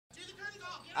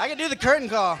I can do the curtain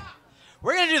call.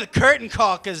 We're going to do the curtain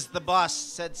call because the boss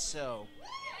said so.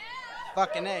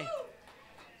 Fucking A.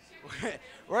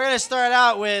 We're going to start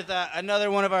out with another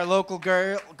one of our local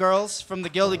girls from the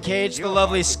Gilded Cage, the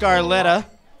lovely Scarletta.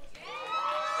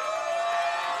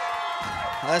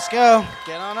 Let's go.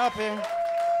 Get on up here.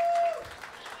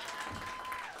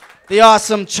 The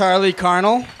awesome Charlie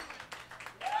Carnell.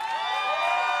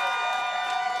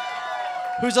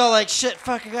 Who's all like, shit,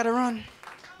 fuck, I gotta run.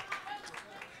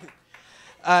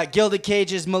 Gilded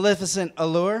Cage's Maleficent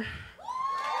Allure.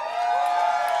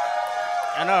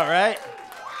 I know, right?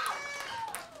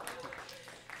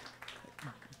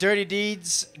 Dirty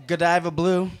Deeds, Godiva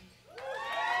Blue.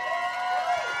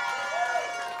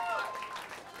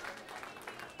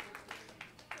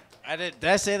 Did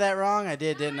I say that wrong? I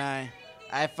did, didn't I?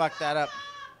 I fucked that up.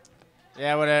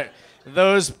 Yeah, whatever.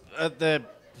 Those, the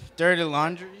Dirty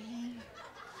Laundry.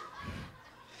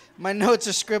 My notes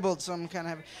are scribbled, so I'm kind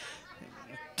of happy.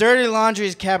 Dirty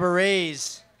Laundry's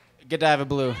Cabaret's Godiva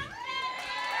Blue.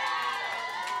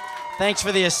 Thanks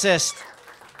for the assist.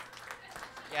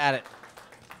 Got it.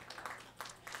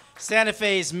 Santa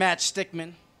Fe's Matt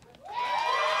Stickman.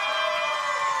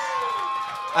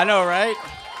 I know, right?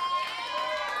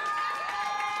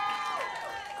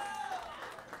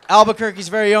 Albuquerque's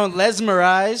very own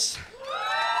Lesmerize.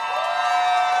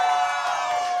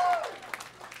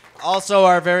 Also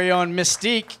our very own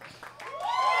Mystique.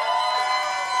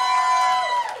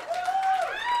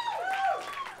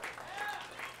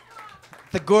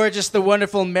 The gorgeous, the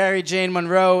wonderful Mary Jane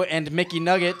Monroe and Mickey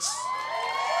Nuggets.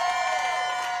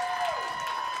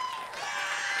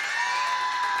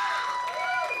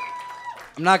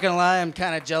 I'm not gonna lie, I'm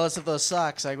kind of jealous of those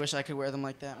socks. I wish I could wear them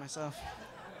like that myself.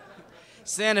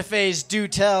 Santa Fe's Do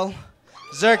Tell.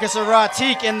 Zircus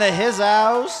Erotique in the his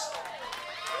house.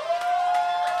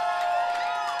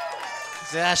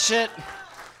 See that shit?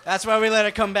 That's why we let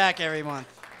it come back every month.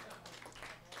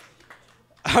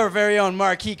 Our very own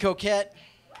Marquis Coquette.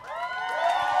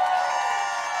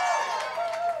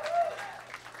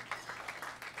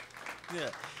 Yeah.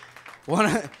 One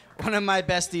of my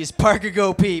besties, Parker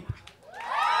Go Peep.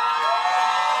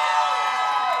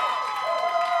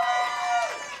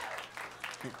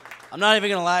 I'm not even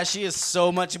gonna lie, she is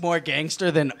so much more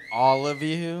gangster than all of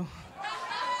you.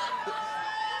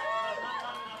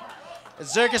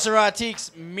 Zircus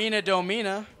Erotique's Mina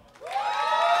Domina.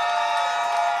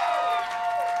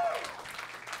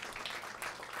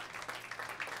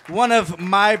 One of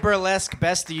my burlesque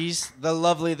besties, the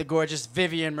lovely, the gorgeous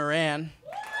Vivian Moran.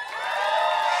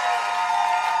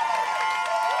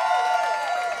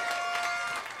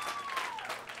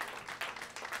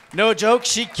 No joke,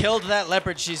 she killed that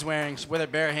leopard she's wearing with her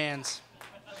bare hands.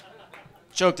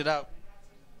 Choked it out.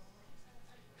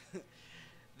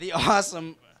 The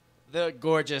awesome, the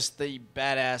gorgeous, the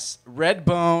badass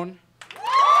Redbone.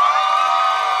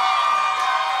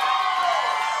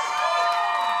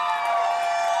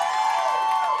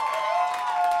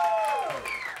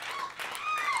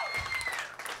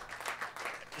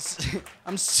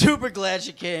 I'm super glad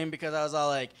she came because I was all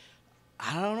like,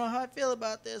 I don't know how I feel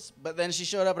about this. But then she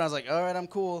showed up and I was like, all right, I'm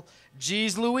cool.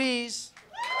 Geez Loueez.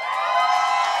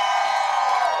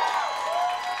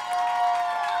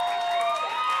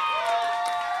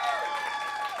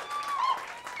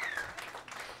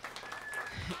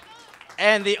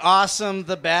 And the awesome,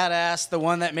 the badass, the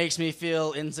one that makes me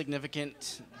feel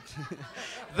insignificant,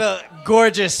 the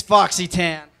gorgeous Foxy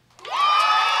Tan.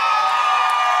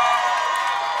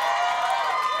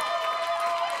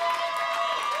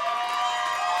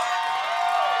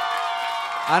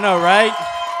 I know, right?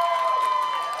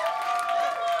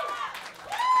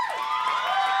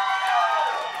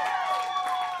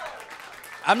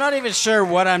 I'm not even sure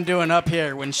what I'm doing up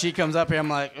here. When she comes up here, I'm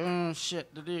like, oh,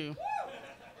 shit to do.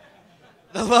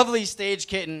 The lovely stage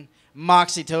kitten,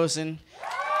 Moxytocin.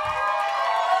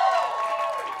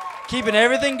 Keeping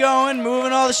everything going,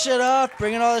 moving all the shit off,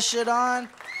 bringing all the shit on.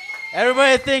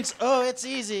 Everybody thinks, oh, it's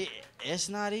easy. It's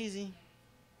not easy.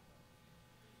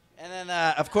 And then,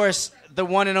 of course, the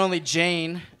one and only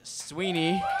Jane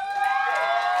Sweeney.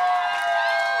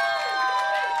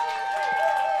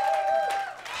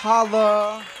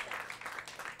 Holla.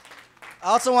 I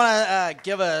also want to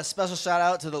give a special shout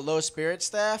out to the Low Spirit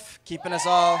staff, keeping us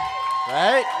all,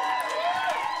 right?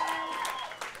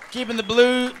 Keeping the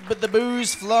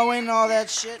booze flowing, all that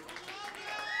shit.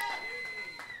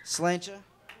 Slancha.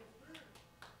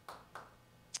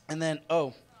 And then,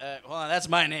 hold on, that's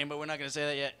my name, but we're not going to say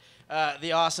that yet.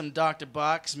 The awesome Dr.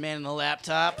 Box, man in the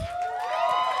laptop.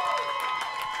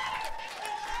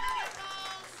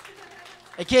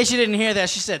 In case you didn't hear that,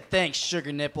 she said, thanks,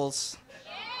 sugar nipples.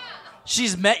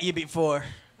 She's met you before.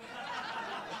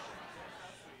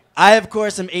 I, of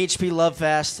course, am HP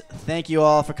Lovefast. Thank you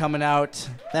all for coming out.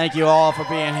 Thank you all for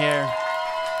being here.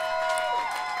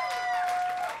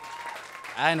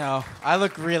 I know. I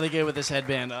look really good with this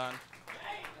headband on.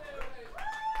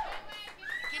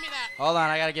 Give me that. Hold on,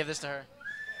 I gotta give this to her.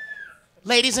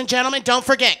 Ladies and gentlemen, don't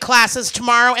forget, classes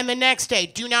tomorrow and the next day.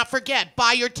 Do not forget,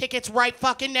 buy your tickets right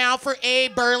fucking now for A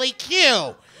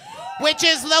Burlesque, which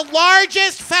is the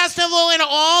largest festival in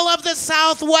all of the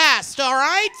Southwest, all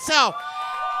right? So,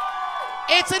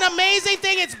 it's an amazing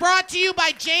thing. It's brought to you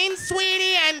by Jane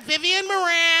Sweeney and Vivian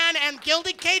Moran and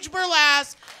Gilded Cage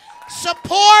Burlesque.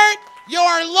 Support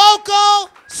your local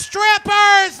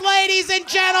strippers, ladies and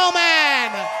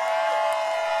gentlemen.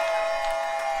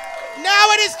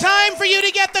 Now it is time for you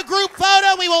to get the group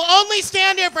photo. We will only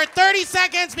stand here for 30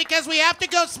 seconds because we have to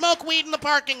go smoke weed in the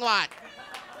parking lot.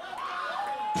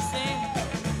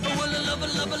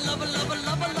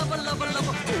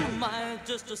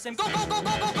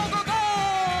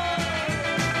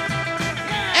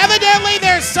 Evidently,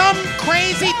 there's some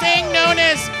crazy thing known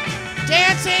as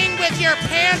dancing with your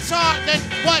pants off.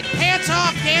 Pants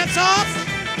off, dance off?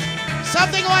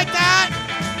 Something like that.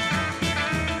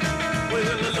 Well,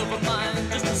 a love of mine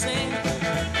just the same.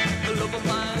 A love of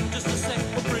mine just the same.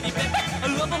 Oh, pretty baby. A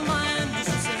love of mine just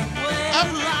the same. Well,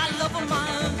 I love of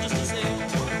mine just the same.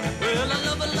 Well, I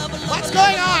love. What's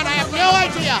going on? I have no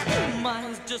idea.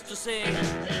 Mine's just the same.